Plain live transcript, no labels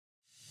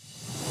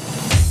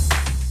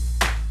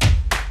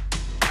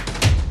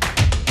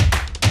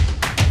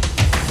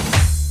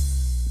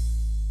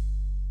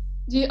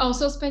Do you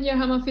also spend your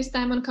home office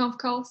time on conf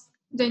calls?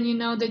 Then you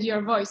know that your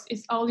voice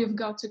is all you've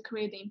got to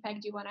create the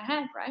impact you want to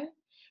have, right?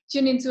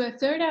 Tune into a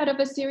third out of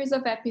a series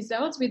of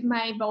episodes with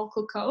my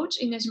vocal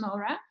coach, Ines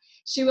Moura.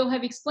 She will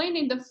have explained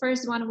in the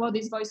first one what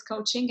is voice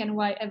coaching and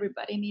why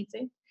everybody needs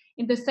it.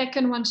 In the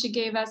second one, she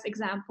gave us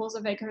examples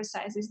of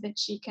exercises that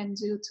she can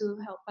do to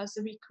help us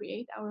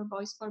recreate our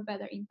voice for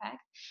better impact.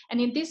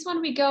 And in this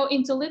one, we go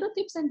into little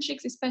tips and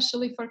tricks,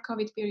 especially for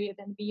COVID period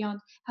and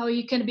beyond, how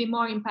you can be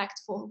more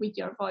impactful with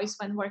your voice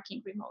when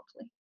working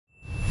remotely.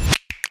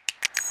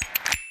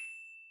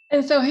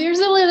 And so here's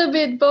a little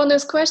bit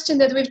bonus question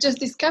that we've just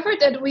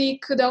discovered that we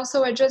could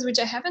also address, which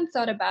I haven't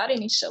thought about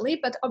initially,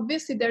 but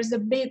obviously there's a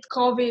bit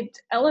COVID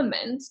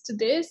element to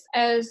this,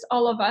 as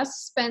all of us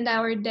spend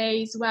our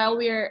days while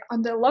we're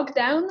on the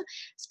lockdown,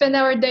 spend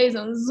our days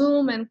on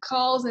Zoom and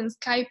calls and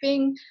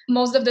Skyping,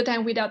 most of the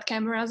time without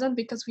cameras on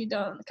because we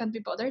can't be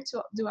bothered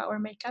to do our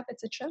makeup,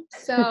 etc.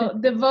 So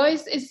the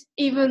voice is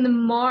even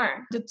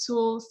more the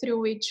tool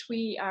through which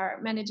we are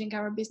managing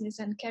our business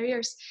and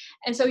careers.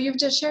 And so you've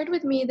just shared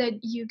with me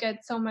that you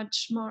get so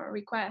much more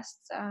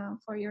requests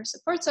for your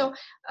support. So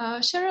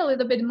share a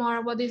little bit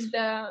more. What is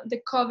the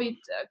COVID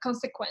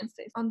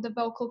consequences on the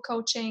vocal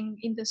coaching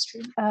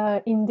industry?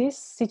 In this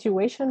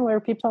situation where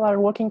people are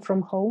working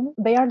from home,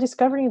 they are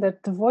discovering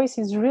that the voice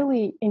is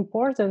really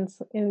important,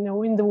 in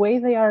the way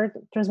they are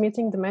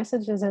transmitting the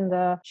messages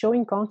and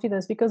showing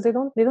confidence, because they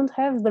don't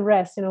have the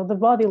rest, the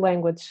body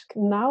language.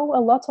 Now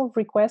a lot of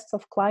requests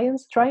of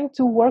clients trying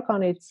to work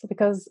on it,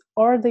 because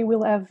or they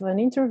will have an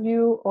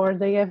interview or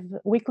they have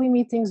weekly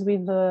meetings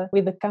with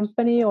the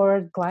company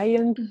or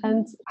client,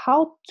 and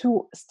how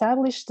to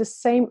establish the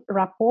same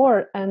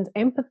rapport and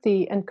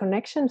empathy and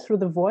connection through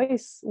the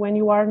voice when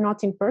you are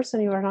not in person,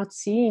 you are not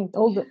seeing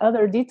all the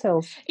other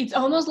details. It's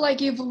almost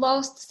like you've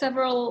lost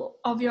several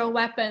of your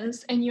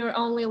weapons and you're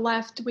only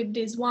left with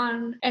this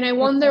one. And I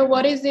wonder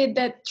what is it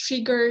that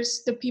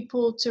triggers the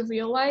people to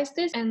realize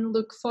this and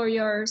look for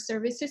your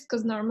services?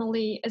 Because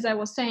normally, as I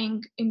was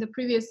saying in the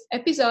previous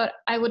episode,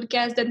 I would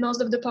guess that most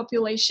of the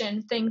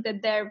population think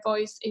that their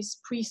voice is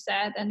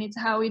preset and it's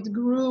how it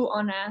grew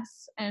on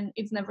us and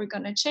it's never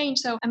going to change.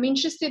 So I'm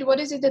interested, what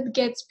is it that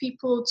gets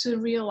people to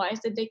realize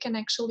that they can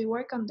actually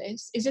work on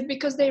this? Is it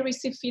because they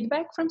receive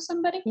feedback from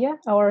somebody? Yeah,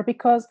 or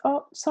because,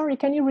 oh, sorry,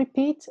 can you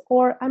repeat?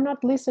 Or I'm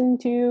not listening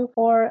to you,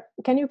 or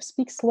can you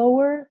speak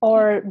slower?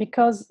 Or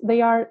because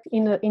they are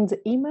in the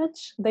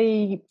image,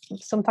 they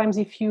sometimes,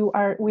 if you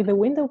are with a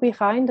window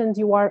behind and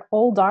you are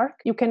all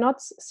dark, you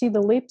cannot see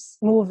the lips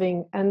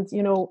moving. And,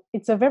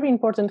 it's a very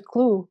important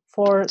clue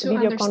for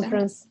video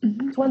conference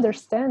to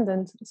understand.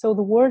 And so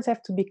the words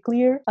have to be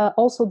clear.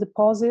 Also the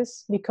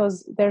pauses,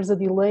 because there's a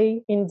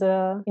delay in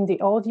the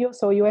audio,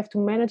 so you have to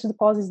manage the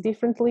pauses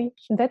differently.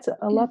 That's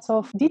a lot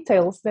of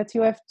details that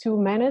you have to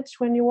manage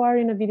when you are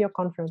in a video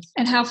conference.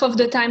 And half of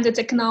the time the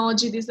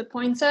technology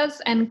disappoints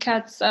us and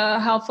cuts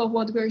half of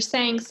what we're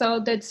saying. So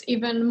that's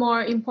even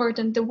more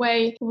important, the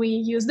way we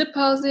use the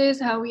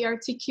pauses, how we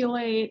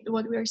articulate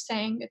what we're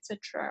saying,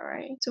 etc.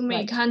 Right? To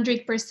make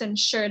 100%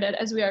 sure that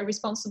as we are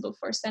responsible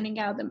for sending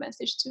out the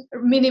message, to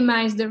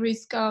minimize the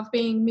risk of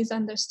being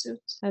misunderstood.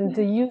 And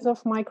the use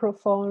of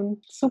microphone,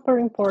 super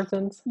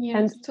important. Yes,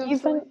 and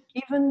totally.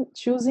 even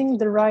choosing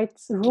the right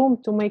room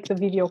to make the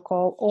video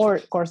call, or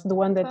of course the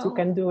one that you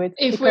can do it.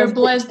 If we're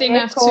blessed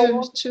enough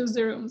to choose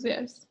the rooms,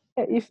 yes.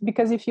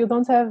 Because if you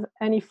don't have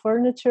any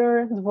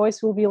furniture, the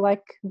voice will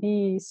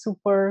be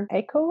super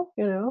echo,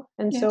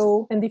 and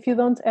so, and if you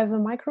don't have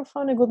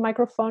a good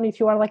microphone, if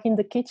you are in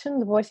the kitchen,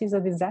 the voice is a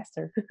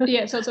disaster.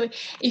 Yeah, totally.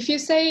 If you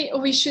say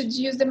we should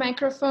use the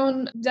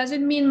microphone, does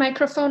it mean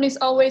microphone is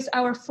always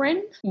our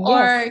friend? Yes.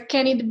 Or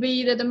can it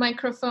be that the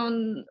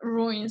microphone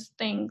ruins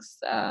things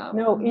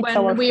no, it's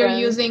when we are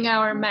using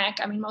our Mac?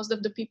 I mean, most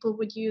of the people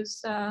would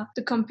use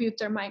the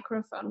computer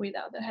microphone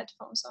without the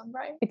headphones on,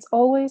 right? It's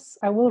always,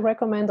 I will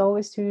recommend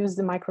always to use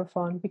the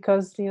microphone,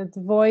 because the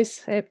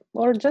voice,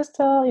 or just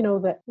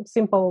the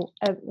simple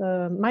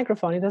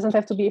microphone, it doesn't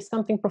have to be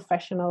something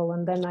professional,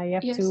 and then I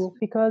have to,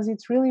 because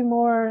it's really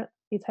more,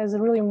 it has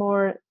really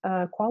more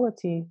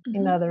quality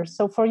in others.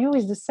 So for you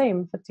it's the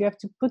same, but you have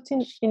to put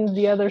in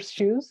the other's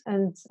shoes.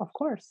 And of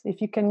course, if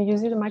you can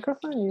use a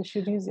microphone, you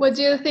should use it. What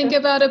do you think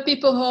about the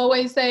people who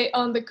always say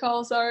on the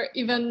calls, or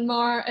even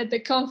more at the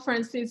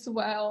conferences,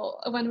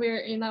 when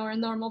we're in our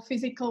normal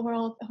physical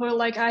world, who are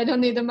like, I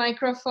don't need a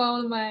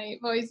microphone, my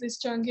voice is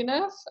strong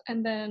enough,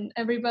 and then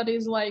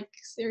everybody's like,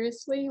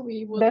 seriously,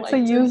 we would to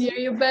hear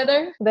you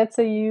better? That's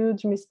a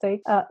huge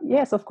mistake.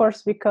 Yes, of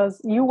course,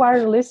 because you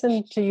are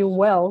listening to you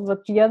well, but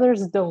the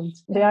others don't.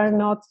 They are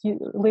not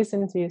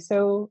listening to you.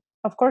 So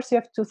of course, you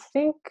have to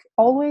think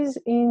always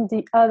in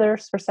the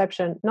other's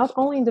perception, not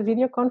only in the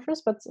video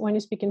conference, but when you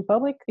speak in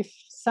public. If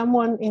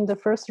someone in the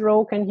first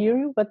row can hear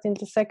you, but in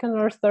the second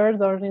or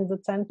third or in the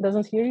 10th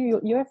doesn't hear you,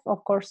 you have,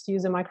 of course, to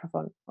use a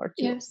microphone or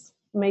two. Yes.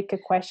 make a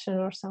question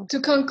or something. To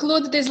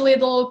conclude this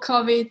little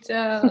COVID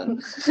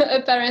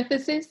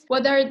parenthesis,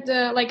 what are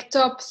the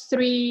top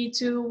 3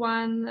 to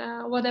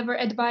 1 whatever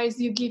advice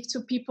you give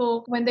to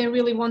people when they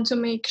really want to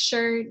make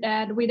sure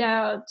that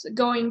without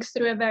going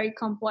through a very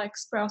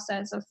complex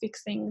process of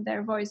fixing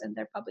their voice and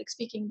their public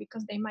speaking,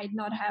 because they might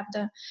not have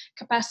the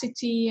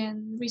capacity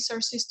and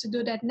resources to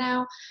do that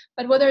now,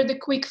 but what are the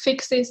quick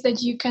fixes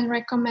that you can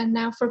recommend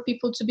now for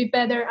people to be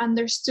better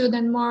understood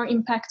and more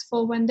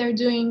impactful when they're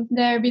doing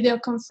their video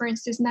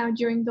conferences now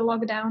during the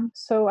lockdown?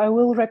 So I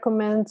will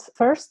recommend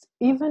first,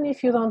 even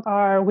if you don't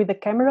are with the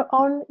camera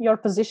on, your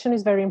position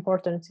is very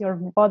important, your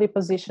body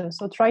position.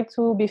 So try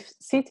to be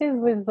seated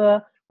with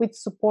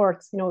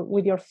support,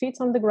 with your feet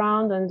on the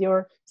ground and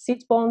your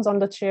seat bones on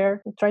the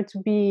chair. Try to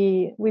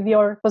be with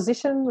your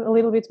position a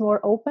little bit more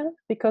open,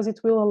 because it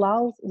will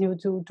allow you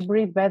to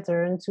breathe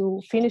better and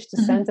to finish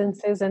the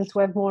sentences and to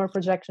have more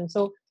projection.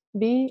 So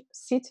be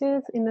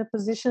seated in a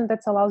position that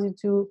allows you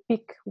to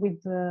speak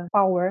with the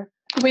power.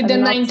 With the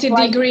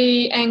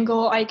 90-degree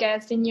angle, I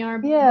guess, in your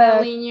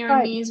belly, in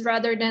your knees,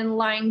 rather than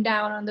lying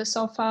down on the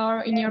sofa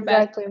or in your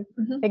bed.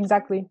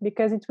 Exactly,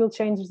 because it will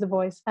change the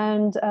voice.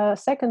 And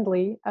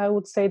secondly, I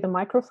would say the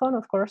microphone,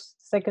 of course.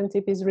 Second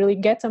tip is really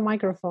get a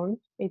microphone.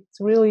 It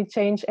really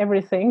changes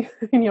everything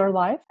in your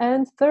life.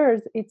 And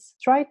third, it's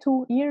try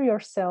to hear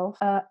yourself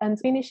and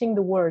finishing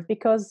the word,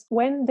 because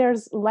when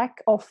there's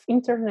lack of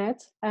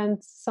internet and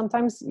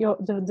sometimes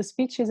the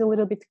speech is a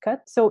little bit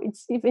cut, so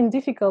it's even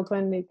difficult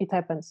when it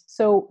happens.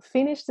 So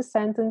finish the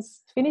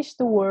sentence, finish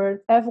the word,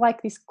 have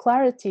this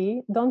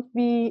clarity. Don't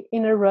be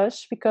in a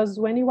rush, because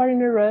when you are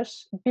in a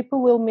rush,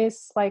 people will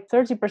miss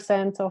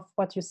 30% of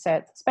what you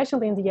said,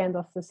 especially in the end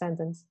of the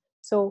sentence.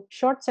 So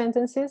short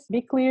sentences,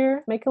 be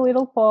clear, make a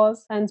little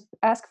pause, and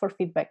ask for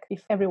feedback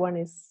if everyone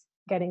is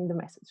getting the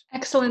message.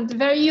 Excellent.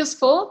 Very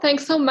useful.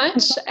 Thanks so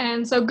much.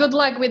 And so good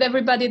luck with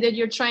everybody that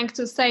you're trying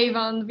to save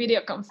on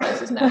video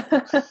conferences now.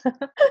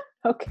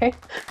 Okay,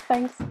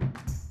 thanks.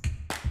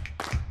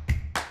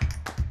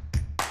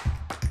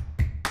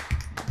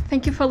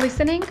 Thank you for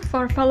listening.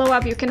 For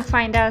follow-up, you can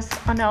find us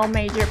on all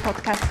major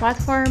podcast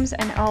platforms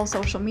and all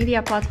social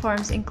media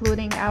platforms,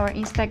 including our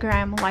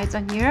Instagram, Lights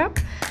on Europe.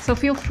 So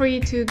feel free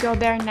to go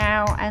there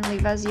now and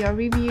leave us your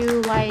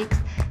review, likes,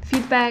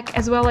 feedback,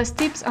 as well as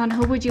tips on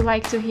who would you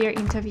like to hear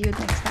interviewed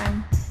next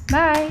time.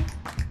 Bye!